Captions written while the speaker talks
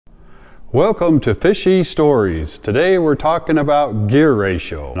Welcome to Fishy Stories. Today we're talking about gear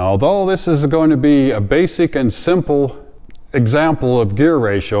ratio. And although this is going to be a basic and simple example of gear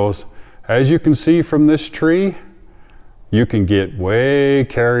ratios, as you can see from this tree, you can get way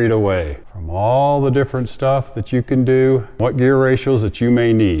carried away from all the different stuff that you can do, what gear ratios that you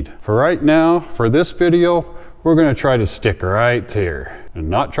may need. For right now, for this video, we're going to try to stick right here and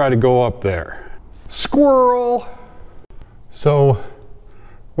not try to go up there. Squirrel! So,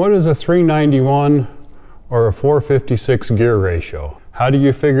 what is a 391 or a 456 gear ratio? How do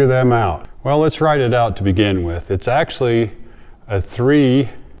you figure them out? Well, let's write it out to begin with. It's actually a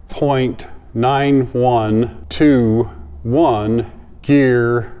 3.9121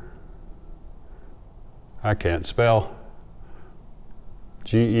 gear, I can't spell,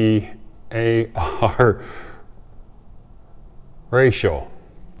 G-E-A-R ratio.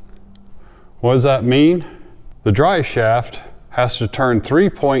 What does that mean? The drive shaft has to turn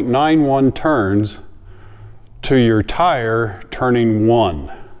 3.91 turns to your tire turning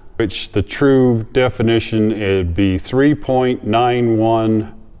 1, which the true definition would be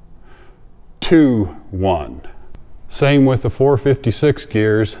 3.9121. Same with the 456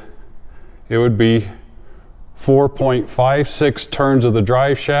 gears, it would be 4.56 turns of the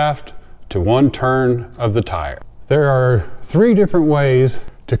drive shaft to 1 turn of the tire. There are 3 different ways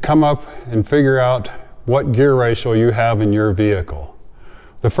to come up and figure out what gear ratio you have in your vehicle.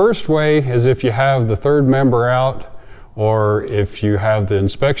 The first way is if you have the third member out, or if you have the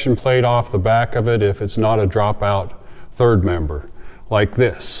inspection plate off the back of it, if it's not a dropout third member, like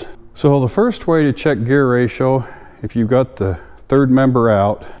this. So the first way to check gear ratio, if you've got the third member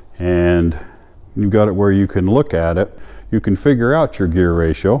out and you've got it where you can look at it, you can figure out your gear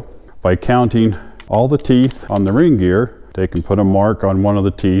ratio by counting all the teeth on the ring gear. They can put a mark on one of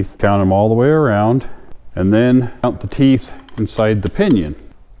the teeth, count them all the way around, and then count the teeth inside the pinion.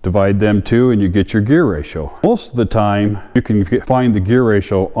 Divide them 2 and you get your gear ratio. Most of the time you can find the gear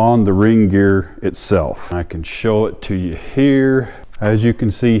ratio on the ring gear itself. I can show it to you here. As you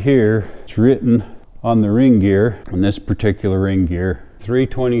can see here, it's written on the ring gear, on this particular ring gear,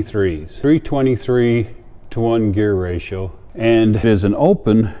 323s. 323 to 1 gear ratio. And it is an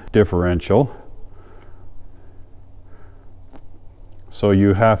open differential. So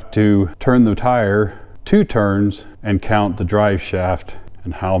you have to turn the tire 2 turns and count the drive shaft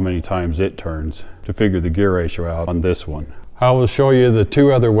and how many times it turns to figure the gear ratio out on this one. I will show you the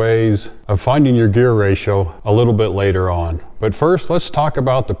 2 other ways of finding your gear ratio a little bit later on. But first, let's talk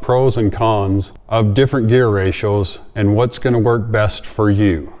about the pros and cons of different gear ratios and what's going to work best for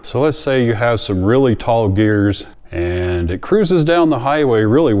you. So let's say you have some really tall gears and it cruises down the highway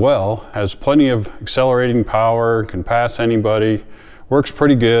really well, has plenty of accelerating power, can pass anybody, works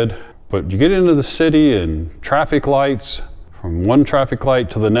pretty good. But you get into the city and traffic lights, from one traffic light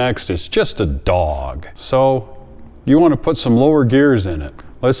to the next, it's just a dog. So you want to put some lower gears in it.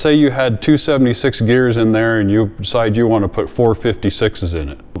 Let's say you had 276 gears in there and you decide you want to put 456s in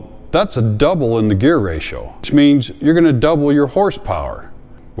it. That's a double in the gear ratio, which means you're going to double your horsepower.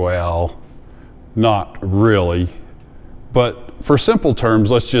 Well, not really, but for simple terms,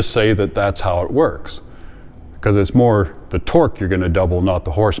 let's just say that that's how it works, because it's more the torque you're going to double, not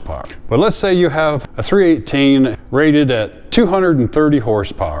the horsepower. But let's say you have a 318 rated at 230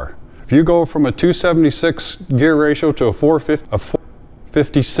 horsepower. If you go from a 276 gear ratio to a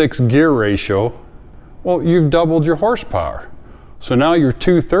 456 gear ratio, well, you've doubled your horsepower. So now your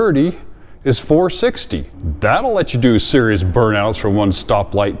 230 is 460. That'll let you do serious burnouts from one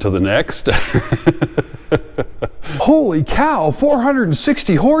stoplight to the next. Holy cow,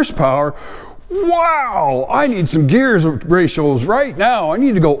 460 horsepower. Wow, I need some gears ratios right now. I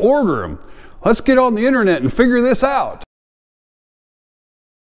need to go order them. Let's get on the internet and figure this out.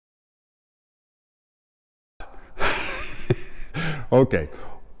 Okay,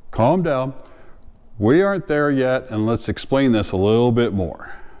 calm down. We aren't there yet, and let's explain this a little bit more.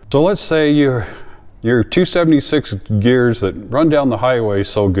 So let's say your 276 gears that run down the highway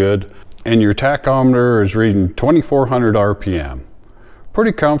so good, and your tachometer is reading 2,400 RPM.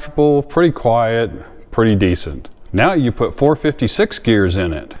 Pretty comfortable, pretty quiet, pretty decent. Now you put 456 gears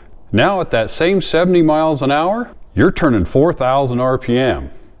in it. Now at that same 70 miles an hour, you're turning 4,000 RPM.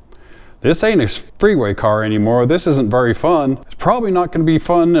 This ain't a freeway car anymore. This isn't very fun. It's probably not going to be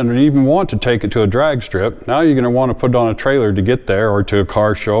fun and even want to take it to a drag strip. Now you're going to want to put it on a trailer to get there, or to a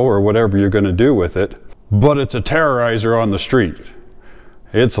car show, or whatever you're going to do with it. But it's a terrorizer on the street.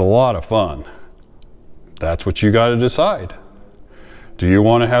 It's a lot of fun. That's what you got to decide. Do you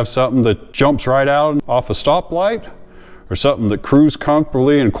want to have something that jumps right out off a stoplight, or something that cruises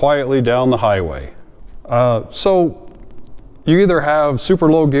comfortably and quietly down the highway? So You either have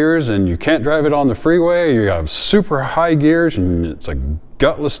super low gears and you can't drive it on the freeway, or you have super high gears and it's a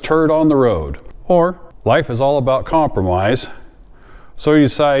gutless turd on the road. Or life is all about compromise. So you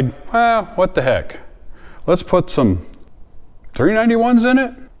decide, what the heck? Let's put some 391s in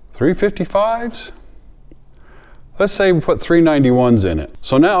it, 355s. Let's say we put 391s in it.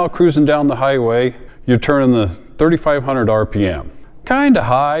 So now cruising down the highway, you're turning the 3,500 RPM. Kinda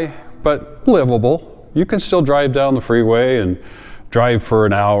high, but livable. You can still drive down the freeway and drive for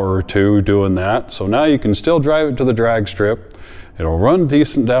an hour or two doing that. So now you can still drive it to the drag strip. It'll run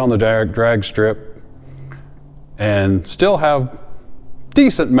decent down the drag strip and still have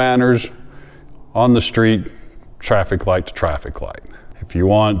decent manners on the street, traffic light to traffic light. If you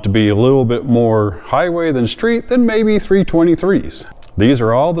want to be a little bit more highway than street, then maybe 323s. These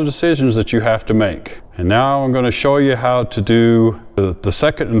are all the decisions that you have to make. And now I'm going to show you how to do the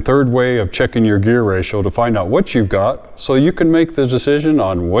second and third way of checking your gear ratio to find out what you've got, so you can make the decision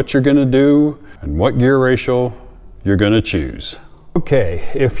on what you're going to do and what gear ratio you're going to choose. Okay,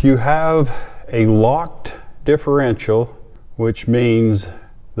 if you have a locked differential, which means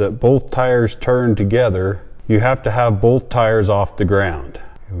that both tires turn together, you have to have both tires off the ground.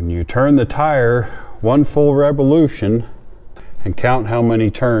 When you turn the tire one full revolution, and count how many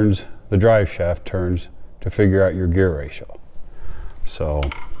turns the drive shaft turns to figure out your gear ratio. So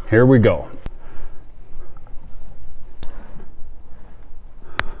here we go.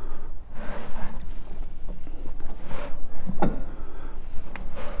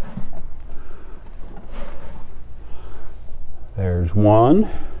 There's 1,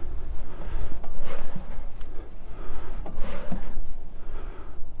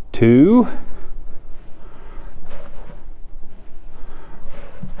 2,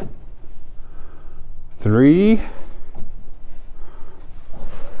 3,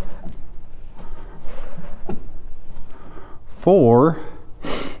 4,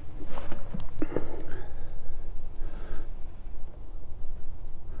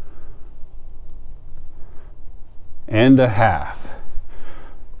 and a half.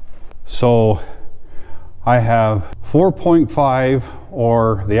 So I have 4.5,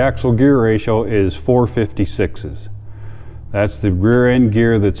 or the actual gear ratio is 456s. That's the rear end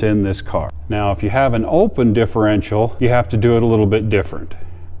gear that's in this car. Now, if you have an open differential, you have to do it a little bit different.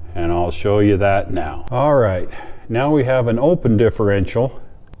 And I'll show you that now. All right, now we have an open differential.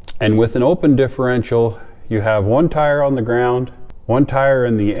 And with an open differential, you have one tire on the ground, one tire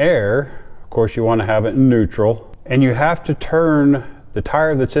in the air. Of course, you want to have it in neutral. And you have to turn the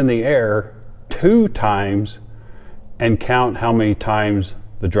tire that's in the air 2 times and count how many times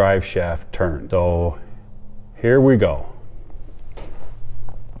the drive shaft turns. So here we go.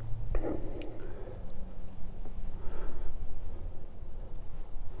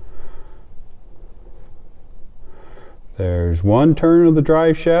 There's 1 turn of the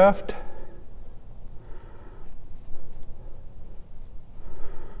drive shaft.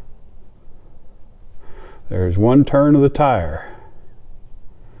 There's 1 turn of the tire.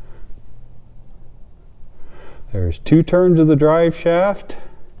 There's 2 turns of the drive shaft.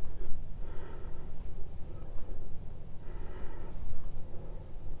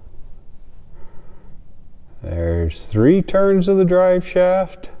 There's 3 turns of the drive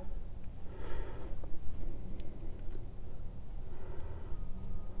shaft.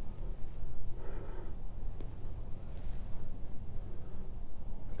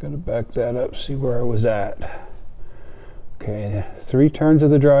 Gotta back that up, see where I was at. Okay, 3 turns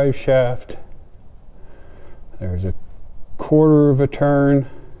of the drive shaft. There's a 1/4 of a turn.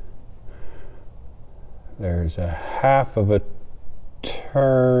 There's a 1/2 of a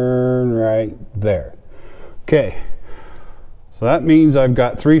turn right there. Okay, so that means I've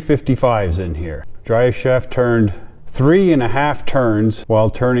got 355s in here. Drive shaft turned 3.5 turns while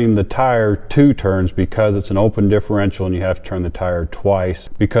turning the tire 2 turns, because it's an open differential and you have to turn the tire twice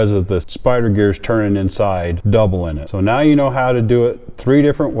because of the spider gears turning inside, double in it. So now you know how to do it 3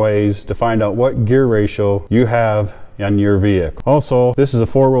 different ways to find out what gear ratio you have on your vehicle. Also, this is a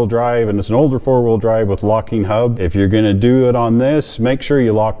 4-wheel drive, and it's an older 4-wheel drive with locking hub. If you're going to do it on this, make sure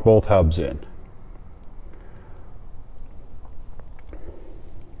you lock both hubs in.